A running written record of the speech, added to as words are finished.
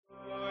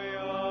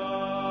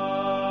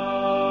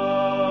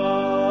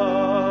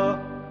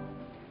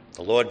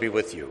The Lord be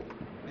with you.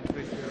 And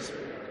with your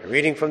spirit. A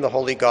reading from the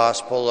Holy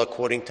Gospel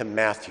according to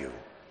Matthew.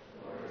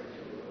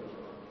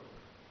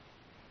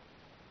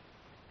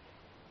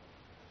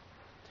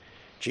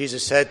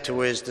 Jesus said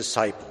to his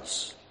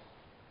disciples,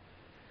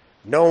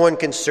 "No one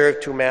can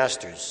serve two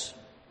masters.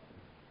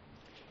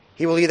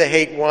 He will either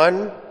hate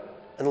one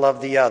and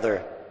love the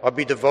other, or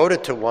be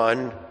devoted to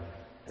one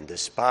and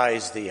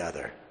despise the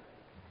other.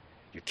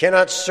 You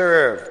cannot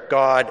serve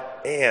God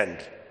and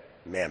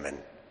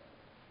mammon.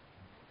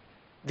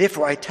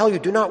 Therefore, I tell you,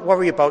 do not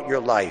worry about your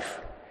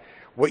life,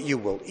 what you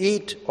will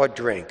eat or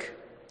drink,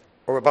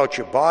 or about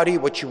your body,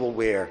 what you will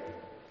wear.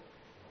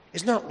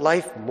 Is not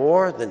life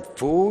more than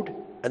food,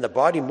 and the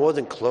body more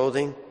than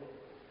clothing?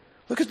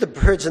 Look at the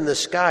birds in the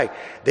sky.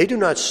 They do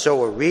not sow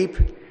or reap.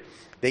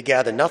 They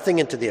gather nothing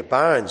into their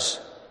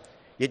barns,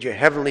 yet your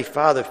heavenly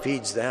Father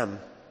feeds them.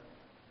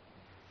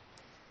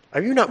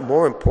 Are you not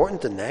more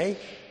important than they?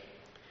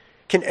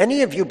 Can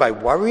any of you, by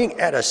worrying,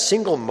 add a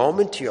single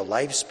moment to your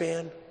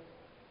lifespan?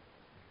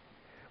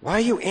 Why are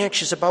you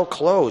anxious about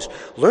clothes?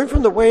 Learn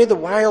from the way the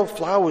wild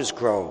flowers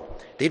grow.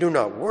 They do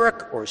not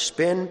work or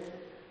spin,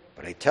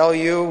 but I tell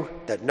you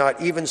that not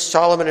even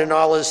Solomon in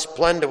all his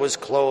splendor was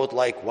clothed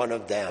like one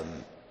of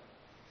them.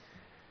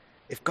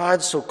 If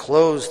God so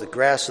clothes the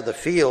grass of the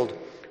field,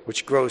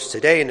 which grows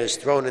today and is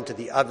thrown into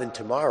the oven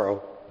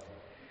tomorrow,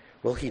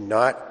 will he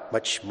not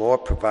much more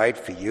provide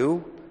for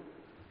you,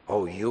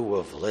 O you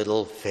of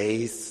little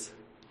faith?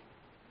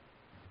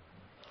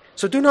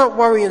 So do not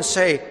worry and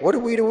say, what are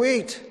we to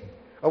eat?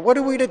 Or what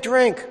are we to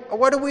drink? Or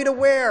what are we to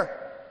wear?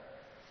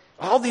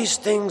 All these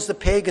things the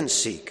pagans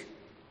seek.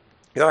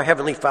 Your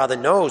heavenly Father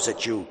knows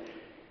that you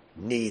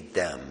need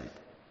them.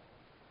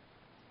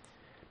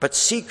 But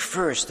seek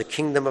first the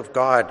kingdom of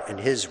God and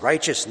his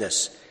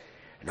righteousness,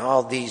 and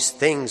all these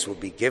things will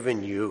be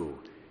given you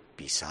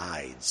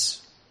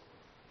besides.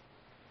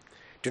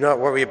 Do not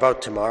worry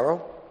about tomorrow.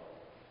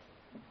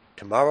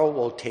 Tomorrow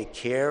will take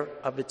care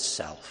of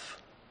itself.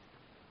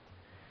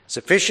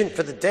 Sufficient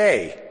for the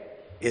day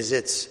is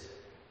its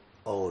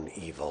own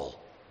evil.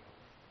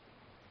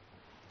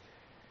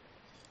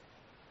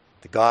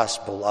 The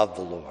Gospel of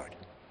the Lord.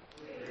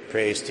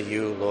 Praise to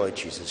you, Lord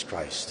Jesus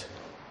Christ.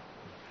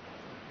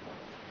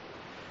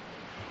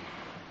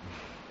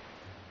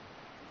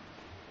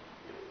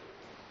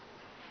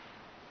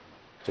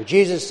 So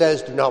Jesus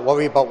says, do not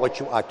worry about what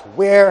you are to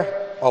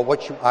wear or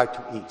what you are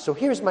to eat. So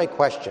here's my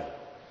question.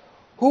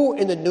 Who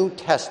in the New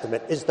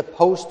Testament is the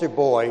poster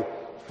boy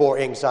for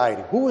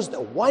anxiety? Who is the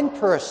one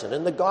person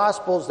in the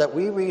Gospels that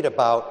we read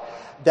about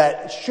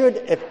that should,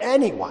 if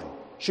anyone,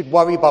 should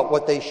worry about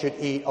what they should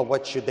eat or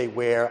what should they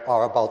wear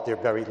or about their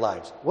very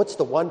lives? What's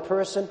the one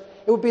person?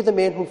 It would be the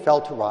man who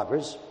fell to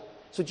robbers.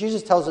 So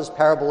Jesus tells this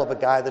parable of a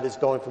guy that is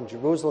going from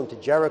Jerusalem to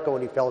Jericho,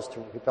 and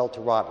he fell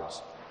to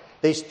robbers.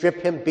 They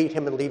strip him, beat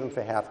him, and leave him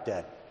for half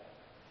dead.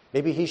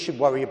 Maybe he should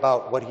worry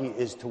about what he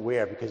is to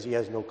wear because he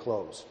has no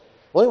clothes.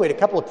 Well, anyway, a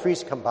couple of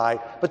priests come by,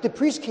 but the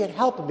priest can't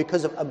help him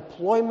because of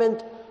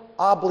employment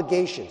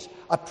obligations.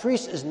 A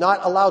priest is not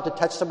allowed to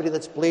touch somebody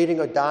that's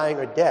bleeding or dying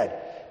or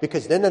dead,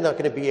 because then they're not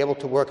going to be able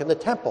to work in the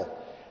temple.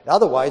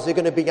 Otherwise, they're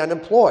going to be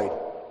unemployed.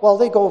 Well,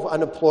 they go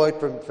unemployed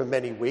for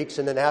many weeks,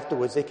 and then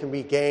afterwards they can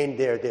regain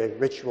their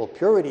ritual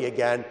purity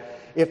again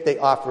if they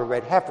offer a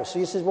red heifer. So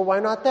he says, well, why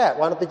not that?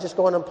 Why don't they just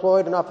go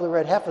unemployed and offer the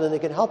red heifer, then they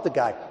can help the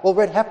guy? Well,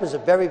 red heifers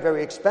are very,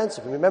 very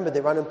expensive, and remember,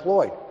 they're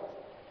unemployed.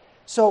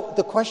 So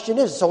the question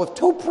is, so if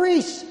two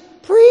priests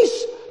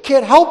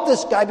can't help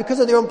this guy because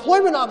of their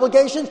employment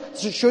obligations,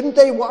 so shouldn't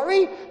they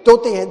worry?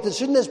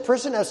 Shouldn't this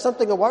person have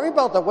something to worry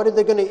about? What are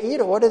they going to eat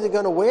or what are they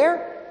going to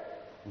wear?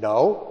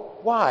 No.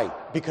 Why?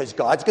 Because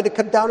God's going to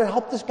come down and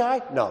help this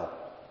guy? No.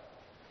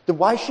 Then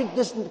why should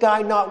this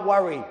guy not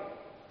worry?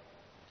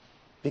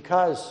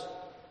 Because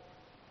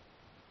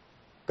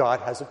God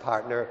has a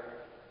partner.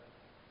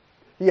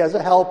 He has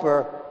a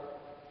helper,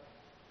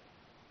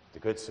 the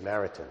Good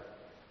Samaritan.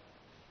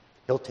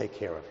 He'll take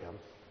care of him.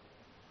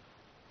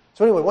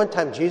 So anyway, one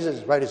time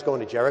Jesus is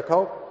going to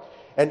Jericho,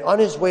 and on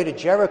his way to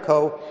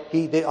Jericho,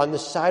 on the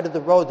side of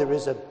the road there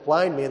is a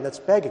blind man that's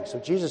begging. So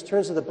Jesus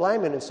turns to the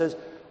blind man and says,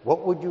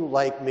 what would you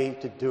like me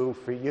to do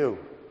for you?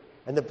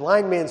 And the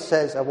blind man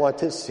says, I want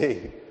to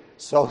see.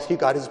 So he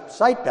got his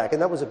sight back,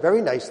 and that was a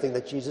very nice thing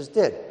that Jesus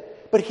did.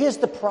 But here's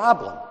the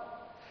problem.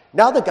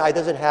 Now the guy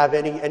doesn't have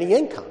any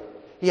income.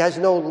 He has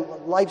no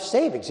life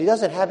savings. He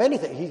doesn't have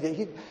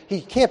anything.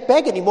 He can't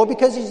beg anymore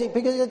because he's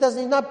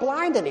not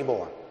blind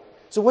anymore.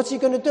 So what's he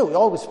going to do?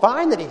 Oh, it was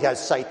fine that he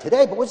has sight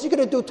today, but what's he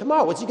going to do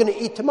tomorrow? What's he going to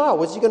eat tomorrow?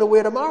 What's he going to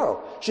wear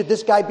tomorrow? Should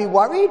this guy be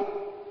worried?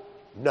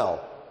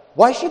 No.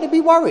 Why should he be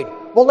worried?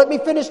 Well, let me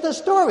finish the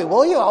story,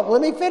 will you?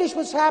 Let me finish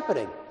what's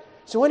happening.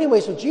 So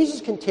anyway, so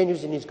Jesus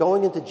continues, and he's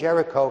going into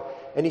Jericho,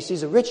 and he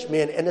sees a rich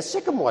man and a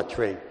sycamore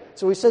tree.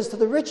 So he says to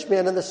the rich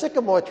man in the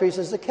sycamore tree, he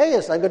says,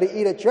 Zacchaeus, I'm going to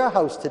eat at your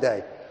house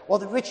today. Well,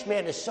 the rich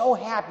man is so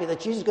happy that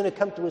Jesus is going to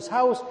come to his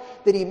house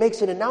that he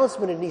makes an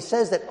announcement, and he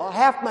says that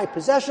half my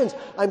possessions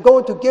I'm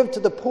going to give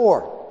to the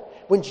poor.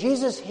 When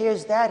Jesus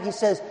hears that, he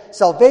says,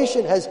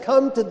 salvation has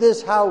come to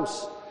this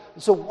house,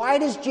 So why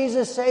does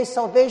Jesus say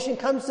salvation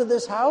comes to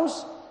this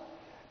house?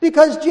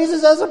 Because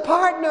Jesus has a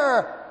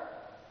partner.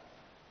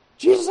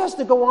 Jesus has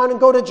to go on and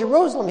go to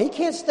Jerusalem. He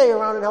can't stay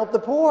around and help the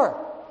poor.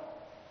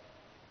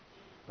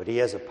 But he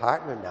has a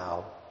partner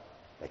now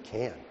that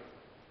can.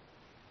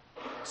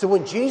 So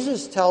when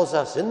Jesus tells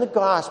us in the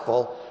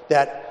gospel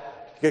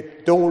that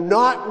do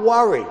not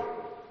worry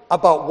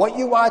about what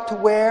you are to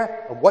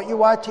wear and what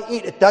you are to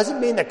eat, it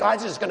doesn't mean that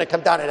God's just going to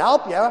come down and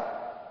help you. It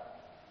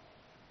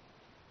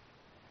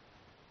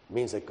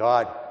means that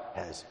God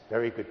has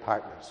very good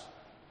partners.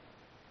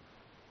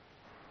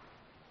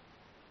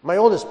 My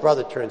oldest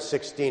brother turned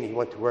 16. He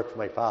went to work for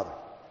my father.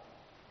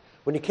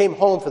 When he came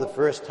home for the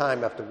first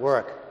time after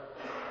work,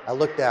 I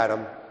looked at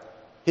him.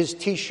 His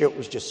T-shirt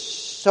was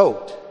just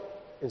soaked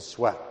in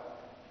sweat.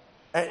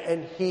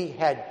 And he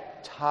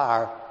had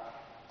tar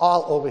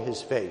all over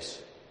his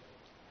face.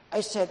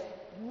 I said,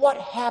 "What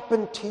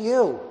happened to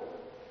you?"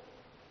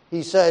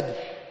 He said,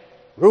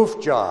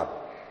 "Roof job."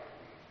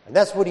 And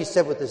that's what he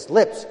said with his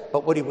lips.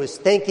 But what he was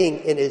thinking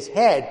in his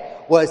head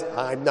was,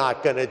 "I'm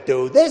not going to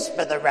do this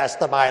for the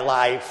rest of my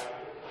life."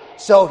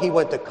 So he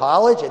went to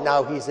college, and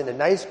now he's in a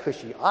nice,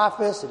 cushy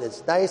office, and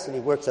it's nice, and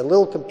he works on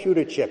little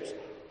computer chips.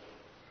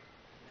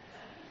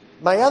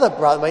 My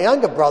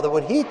younger brother,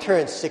 when he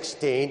turned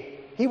 16,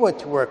 he went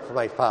to work for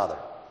my father.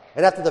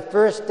 And after the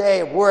first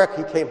day of work,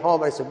 he came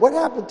home, and I said, "What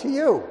happened to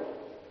you?"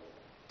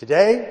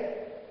 Today,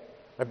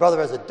 my brother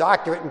has a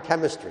doctorate in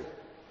chemistry.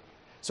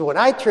 So when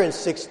I turned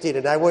 16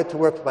 and I went to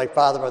work for my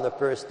father on the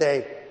first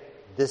day,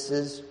 this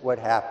is what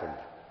happened.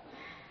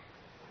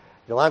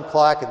 The alarm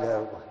clock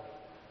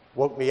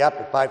woke me up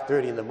at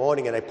 5:30 in the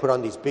morning, and I put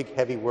on these big,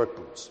 heavy work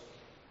boots.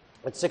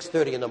 At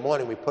 6:30 in the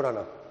morning, we put on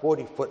a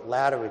 40-foot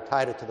ladder and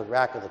tied it to the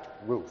rack of the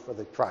roof of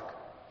the truck.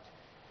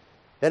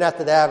 Then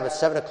after that, at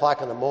 7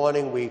 o'clock in the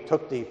morning, we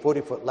took the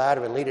 40-foot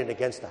ladder and leaned it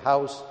against the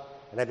house,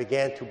 and I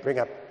began to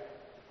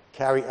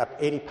carry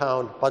up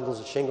 80-pound bundles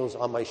of shingles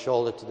on my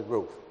shoulder to the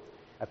roof.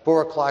 At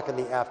 4 o'clock in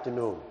the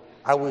afternoon,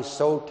 I was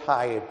so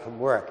tired from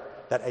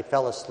work that I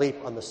fell asleep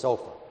on the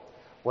sofa.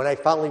 When I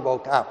finally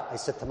woke up, I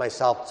said to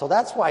myself, "So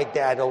that's why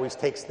Dad always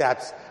takes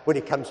naps when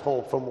he comes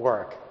home from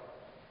work."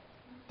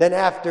 Then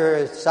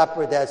after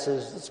supper, Dad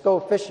says, "Let's go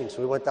fishing." So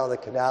we went down the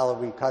canal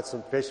and we caught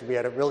some fish, and we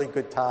had a really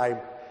good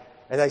time.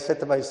 And I said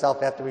to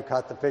myself after we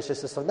caught the fish, I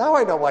said, "So now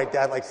I know why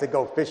Dad likes to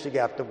go fishing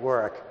after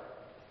work."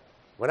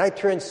 When I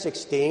turned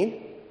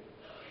 16,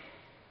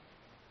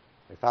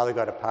 my father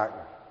got a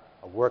partner,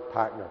 a work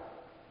partner.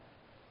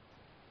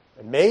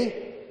 And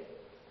me?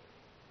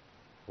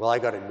 Well, I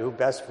got a new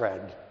best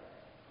friend,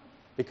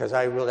 because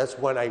that's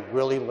when I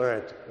really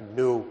learned and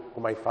knew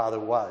who my father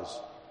was,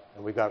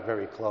 and we got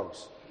very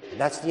close. And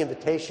that's the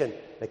invitation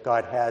that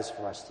God has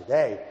for us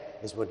today,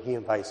 is when he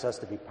invites us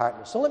to be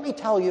partners. So let me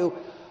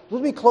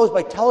close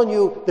by telling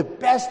you the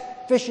best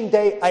fishing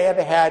day I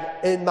ever had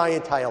in my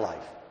entire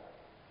life.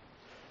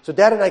 So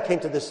Dad and I came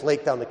to this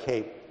lake down the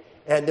Cape,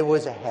 and there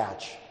was a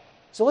hatch.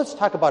 So let's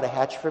talk about a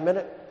hatch for a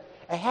minute.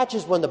 A hatch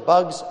is when the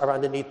bugs are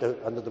under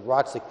the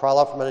rocks. They crawl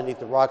out from underneath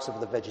the rocks of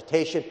the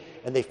vegetation,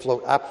 and they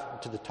float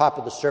up to the top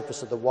of the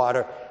surface of the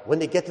water. When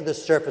they get to the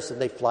surface,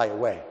 and they fly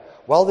away.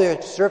 While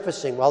they're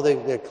surfacing, while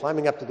they're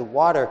climbing up to the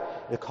water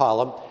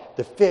column,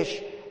 the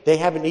fish, they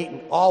haven't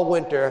eaten all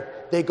winter.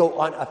 They go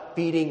on a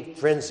feeding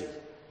frenzy.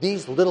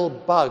 These little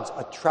bugs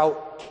are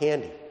trout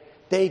candy.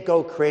 They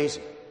go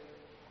crazy.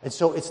 And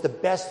so it's the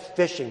best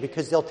fishing,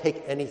 because they'll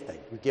take anything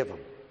you give them.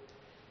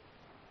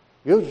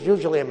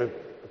 Usually I'm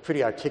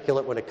pretty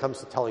articulate when it comes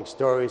to telling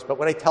stories, but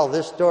when I tell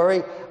this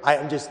story,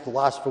 I'm just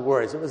lost for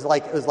words. It was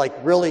like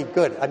really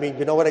good. I mean,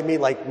 you know what I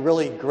mean? Like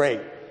really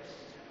great.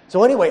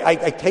 So anyway, I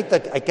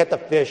get a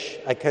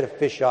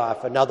fish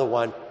off, another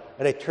one,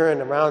 and I turn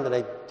around and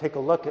I take a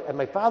look, and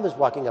my father's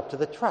walking up to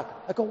the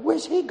truck. I go,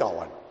 "Where's he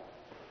going?"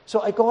 So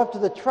I go up to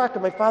the truck,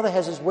 and my father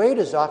has his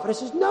waders off, and he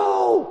says,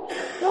 No,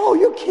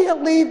 you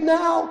can't leave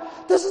now.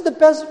 This is the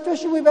best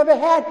fishing we've ever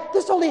had.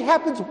 This only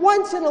happens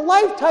once in a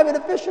lifetime in a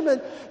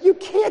fisherman. You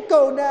can't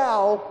go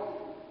now.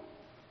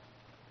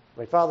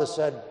 My father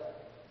said,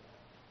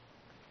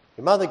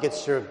 "Your mother gets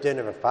served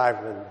dinner at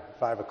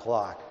 5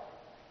 o'clock,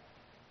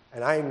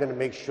 and I am going to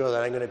make sure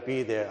that I'm going to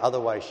be there,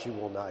 otherwise she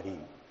will not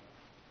eat.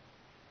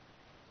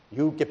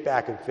 You get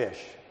back and fish."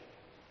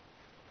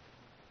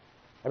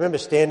 I remember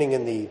standing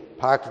in the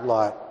parking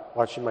lot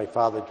watching my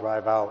father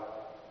drive out.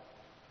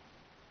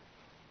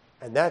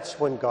 And that's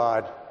when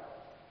God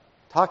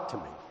talked to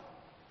me.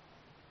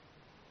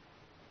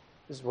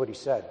 This is what he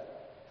said.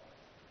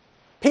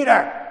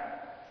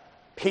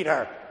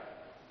 Peter,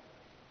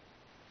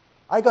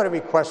 I got a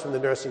request from the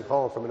nursing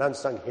home from an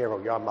unsung hero,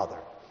 your mother.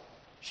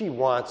 She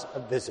wants a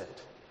visit.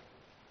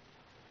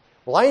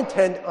 Well, I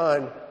intend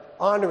on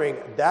honoring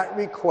that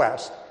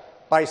request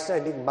by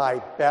sending my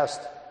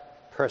best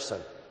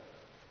person,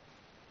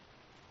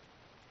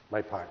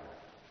 my partner.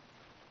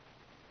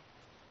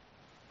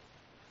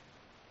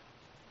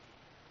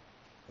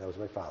 That was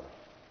my father.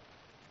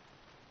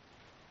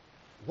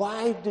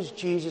 Why does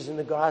Jesus in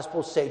the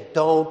gospel say,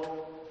 don't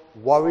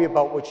worry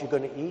about what you're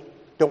going to eat?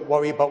 Don't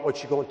worry about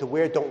what you're going to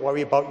wear. Don't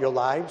worry about your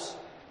lives.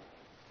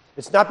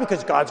 It's not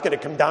because God's going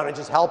to come down and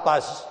just help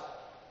us.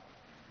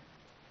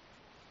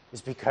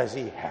 It's because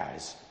he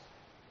has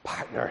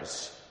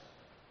partners.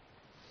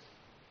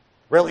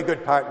 Really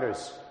good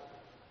partners.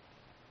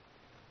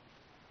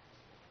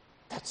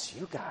 That's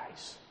you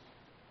guys.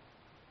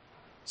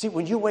 See,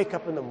 when you wake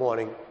up in the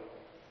morning,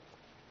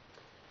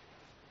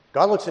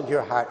 God looks into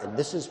your heart, and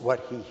this is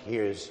what he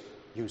hears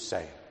you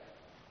say.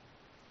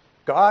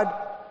 God,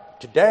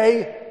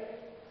 today,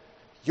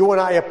 you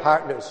and I are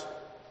partners.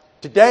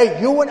 Today,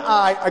 you and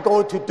I are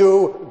going to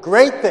do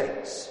great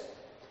things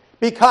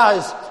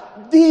because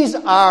these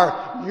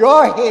are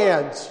your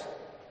hands,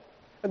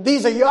 and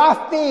these are your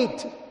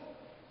feet,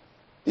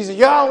 these are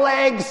your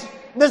legs,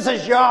 this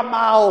is your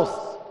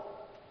mouth.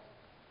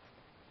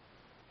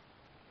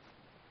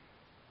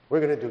 We're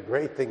going to do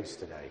great things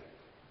today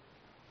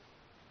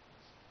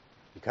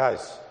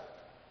because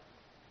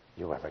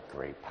you have a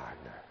great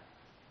partner.